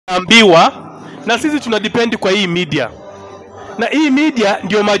ambiwa, na sisi tunadepend kwa hii media. Na hii media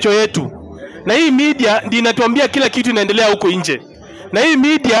ndio macho yetu. Na hii media ndio inatuambia kila kitu inaendelea huko nje. Na hii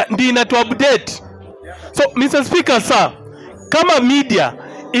media ndio inatu-update. So Mr. Speaker sir, kama media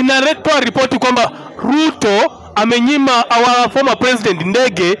inaleta ripoti kwamba Ruto amenyima our former president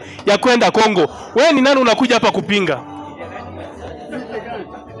ndege ya kwenda Kongo, wewe ni nani unakuja hapa kupinga?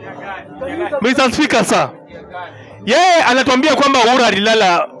 Mr. Speaker sir, yeye anatuambia kwamba Uhuru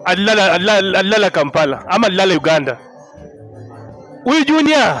alilala Kampala ama alilala Uganda. Huyu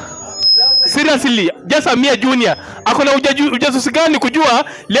Junior, seriously, just a mere Junior, akona ujasusi gani kujua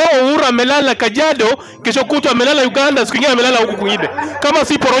leo Uhuru amelala Kajiado, kesho kutwa amelala Uganda, siku nyingine amelala huku kwingine? Kama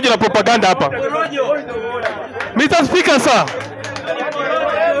si porojo na propaganda hapa. Mr. Speaker sir,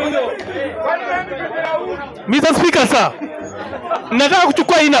 Mr. Speaker sir, nataka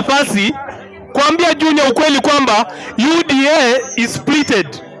kuchukua hii nafasi kuambia Junior ukweli kwamba UDA is splitted.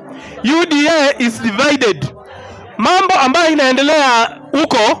 UDA is divided. Mambo ambayo inaendelea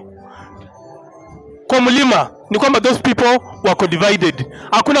huko kwa mlima ni kwamba those people wako divided.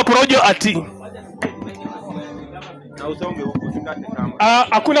 Hakuna porojo ati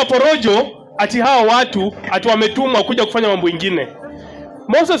hakuna porojo ati hao watu ati wametumwa kuja kufanya mambo mengine.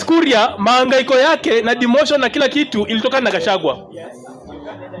 Moses Kuria mahangaiko yake na demotion na kila kitu ilitokana na Gachagua.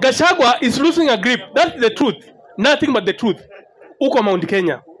 Gachagua is losing a grip. That's the truth. Nothing but the truth. Uko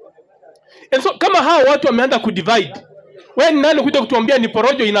Mt.Kenya. And so kama hao watu wameanza kudivide, wewe ni nani kuja kutuambia ni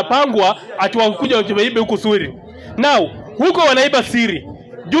porojo inapangwa ati wakuja waibe huko suri? Now, huko wanaiba siri.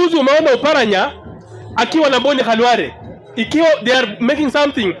 Juzi umeona Oparanya akiwa na Boni Khalware. Ikiwa they are making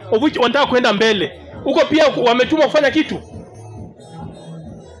something of which wanataka kwenda mbele. Huko pia wametumwa kufanya kitu.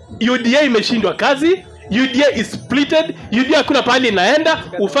 UDA imeshindwa kazi. UDA is splitted. UDA hakuna pahali inaenda.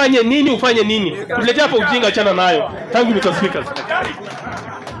 Ufanye nini? Tuletea hapa ujinga, achana nayo. Thank you Mr. Speaker.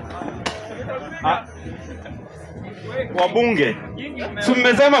 Wabunge, si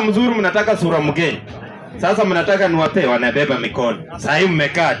mmesema mzuri mnataka sura mgeni. Sasa mnataka niwapee, wanabeba mikono. Sasa hivi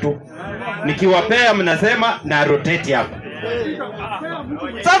mmekaa tu. Nikiwapea mnasema na rotate hapa.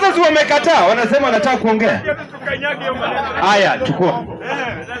 Sasa si wamekataa, wanasema wanataka kuongea. Haya, chukua.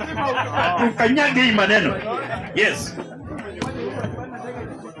 Tukanyage hii maneno. Yes.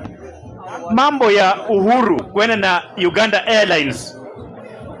 Mambo ya Uhuru kwenda na Uganda Airlines,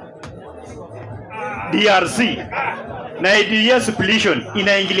 DRC na ADS solution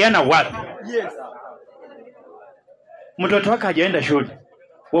inaingiliana wapi? Yes. Mtoto wake hajaenda shule,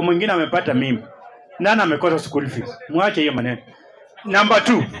 wa mwingine amepata mimba, nani amekosa school fees? Mwache hiyo maneno. Number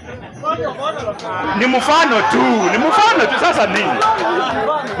 2. Ni mfano tu, sasa nini?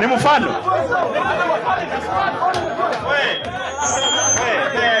 Ni mfano.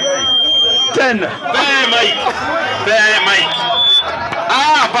 Tena. Bye Mike.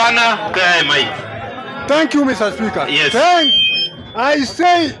 Bana, bye Mike. Thank you, Mr. Speaker. Yes.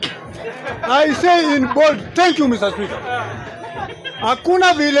 I say in bold, thank you, Mr. Speaker.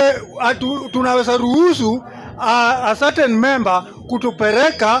 Hakuna vile tunaweza ruhusu a certain member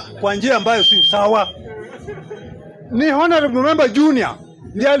kutupeleka kwa njia ambayo si sawa. Ni honorable member Junior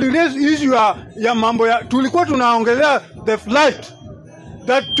ndiye aliraise issue ya mambo ya tulikuwa tunaongelea the flight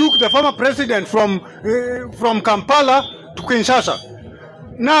that took the former president from Kampala to Kinshasa.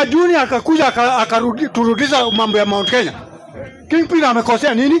 Na Junior akakuja turudisha mambo ya Mt.Kenya. Kingpin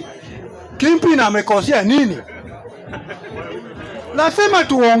amekosea nini? Lazima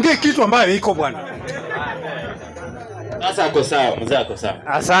tuongee kitu ambayo iko bwana. Sasa ako sawa, mzee ako sawa.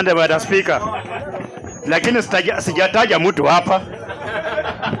 Asante bwana Speaker. Lakini sijataja mtu hapa.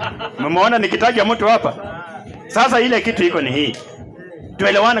 Mmeona nikitaja mtu hapa? Sasa ile kitu iko ni hii.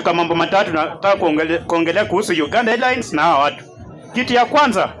 Tuelewane kwa mambo matatu, nataka kuongelea kuhusu Uganda Airlines na hawa watu. Kitu ya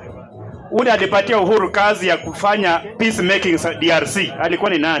kwanza, ule alipatia Uhuru kazi ya kufanya peacemaking DRC. Alikuwa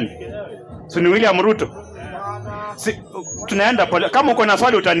ni nani? Si ni William Ruto. Tunaenda pole. Kama uko na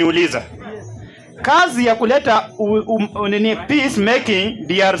swali utaniuliza. Kazi ya kuleta peacemaking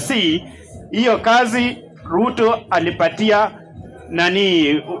DRC, hiyo kazi Ruto alipatia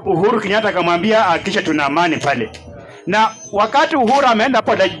nani? Uhuru Kenyatta akamwambia hakikisha tuna amani pale. Na wakati Uhuru ameenda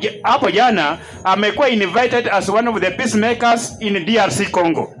hapo jana, amekuwa invited as one of the peacemakers in DRC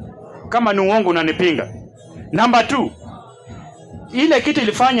Congo. Kama ni uongo unanipinga. Number 2, ile kitu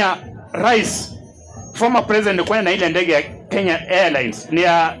ilifanya rais former president kwenda na ile ndege ya Kenya Airlines ni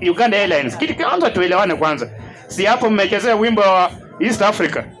ya Uganda Airlines. Kitu kwanza tuelewane kwanza. Si hapo mmechezea wimbo wa East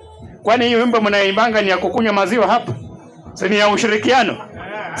Africa. Kwani hiyo wimbo mnaimbanga ni ya kukunywa maziwa hapa? Si ni ya ushirikiano.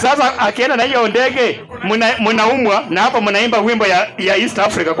 Sasa akienda na hiyo ndege mnaumwa na hapa mnaimba wimbo ya East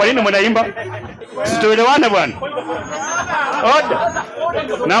Africa. Kwa nini mnaimba? Situelewane bwana. Order.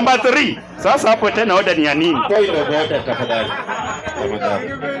 Number 3. Sasa hapo tena order ni ya nini? Point of order tafadhali.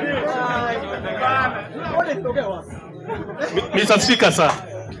 Mr. Speaker sir.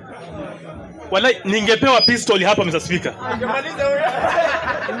 Walai ningepewa pistol hapa Mr. Speaker.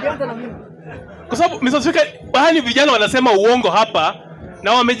 Kwa sababu Mr. Speaker, bahani vijana wanasema uongo hapa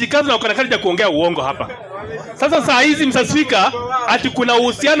na wamejikaza na wakana kali ya kuongea uongo hapa. Sasa saa hizi Mr. Speaker, ati kuna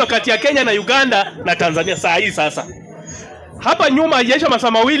uhusiano kati ya Kenya na Uganda na Tanzania saa hii sasa. Hapa nyuma haijaisha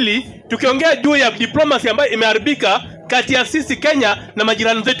masaa mawili tukiongea juu ya diplomacy ambayo imeharibika kati ya sisi Kenya na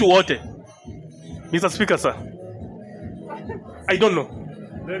majirani zetu wote. Mr. Speaker sir. I don't know.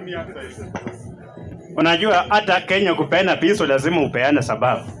 Unajua hata Kenya kupeana piso lazima upeane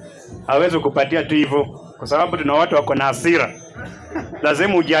sababu. Hawezi kupatia tu hivyo kwa sababu tuna watu wako na hasira.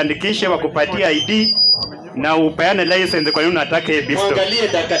 Lazima ujiandikishe wakupatia ID na upeane license kwa nini unataka piso. Angalie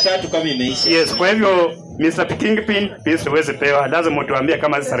dakika 3 kama imeisha. Yes, kwa hivyo Mr. Kingpin piso huwezi pewa. Lazima utuambie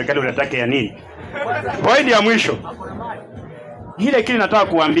kama serikali unataka ya nini. Point ya mwisho. Ile kile nataka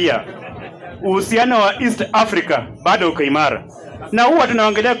kuambia uhusiano wa East Africa bado uko imara. Na huwa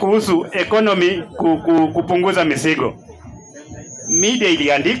tunaongelea kuhusu economy kupunguza mizigo. Media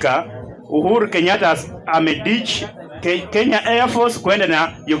iliandika Uhuru Kenyatta ameditch Kenya Air Force kwenda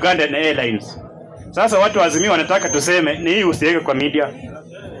na Ugandan Airlines. Sasa watu wa Azimio wanataka tuseme ni hii usiweke kwa media.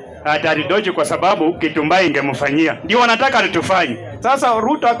 Atalidoji kwa sababu Kitumbai ingemfanyia. Ndio wanataka tutufanye. Sasa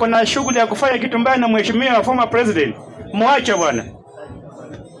Ruto ako na shughuli ya kufanya Kitumbai na mheshimiwa former president. Muache bwana.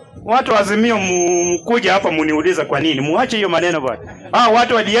 Watu Azimio mkuja hapa muniuliza kwa nini. Muache hiyo maneno bwana.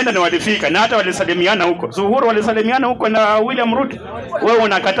 Watu walienda na walifika na hata walisalimiana huko. Uhuru walisalimiana huko na William Ruto. Wewe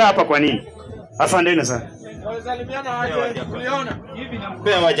unakataa hapa kwa nini? Asanteni sana. Walisalimiana aje uliona?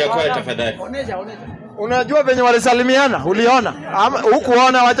 Pea Wajakoya tafadhali. Unajua venye walisalimiana? Uliona?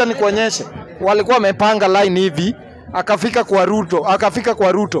 Hukuona, wacha nikuonyeshe. Walikuwa wamepanga line hivi, akafika kwa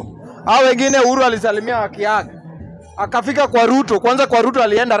Ruto. Hao wengine Uhuru alisalimia wakiaga. Akafika kwa Ruto. Kwanza kwa Ruto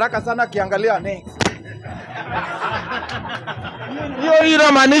alienda haraka sana akiangalia next. Hiyo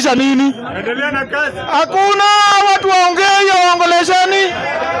inamaanisha nini? Endelea na kazi. Hakuna watu waongee hiyo waongeleshani.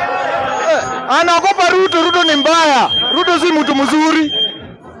 Anaogopa Ruto. Ruto ni mbaya. Ruto si mtu mzuri.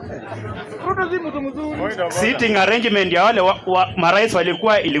 Sitting arrangement ya wale marais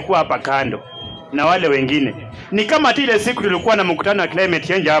ilikuwa hapa kando na wale wengine. Ni kama ile siku tulikuwa na mkutano wa climate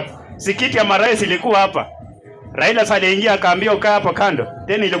change hapa. Sikiti ya marais ilikuwa hapa. Raila sasa aliingia akaambia ukaa hapa kando.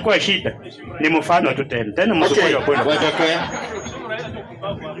 Tena ilikuwa shida. Ni mfano tu tena. Tena msukuli wa kwenda.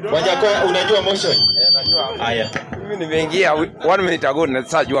 Wajakoya unajua motion? Najua. Haya. Mimi nimeingia 1 minute ago na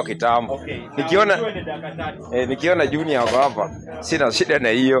sasa jua kitambo. Okay. Nikiona junior wako hapa. Sina shida na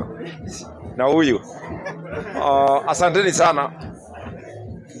hiyo. Na huyu. Asanteni sana.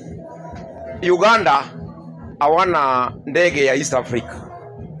 Uganda hawana ndege ya East Africa.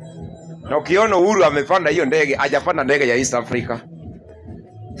 Na ukiona Uhuru amepanda hiyo ndege, hajapanda ndege ya East Africa.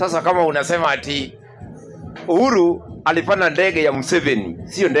 Sasa kama unasema ati Uhuru alipanda ndege ya Museveni,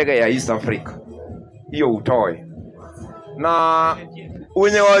 sio ndege ya East Africa. Hiyo utoe. Na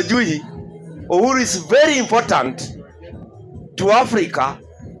wenye wajui, Uhuru is very important to Africa,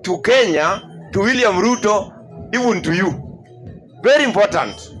 to Kenya, to William Ruto, even to you. Very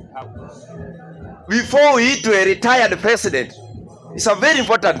important. Before we to a retired president, it's a very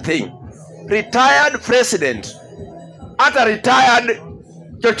important thing. Retired president, ata retired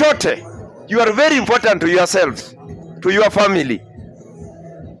chochote, you are very important to yourself, to your family.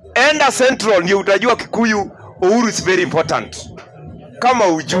 Enda Central ndio utajua Kikuyu. Uhuru is very important. Kama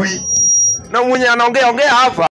ujui na mwenye anaongea hapa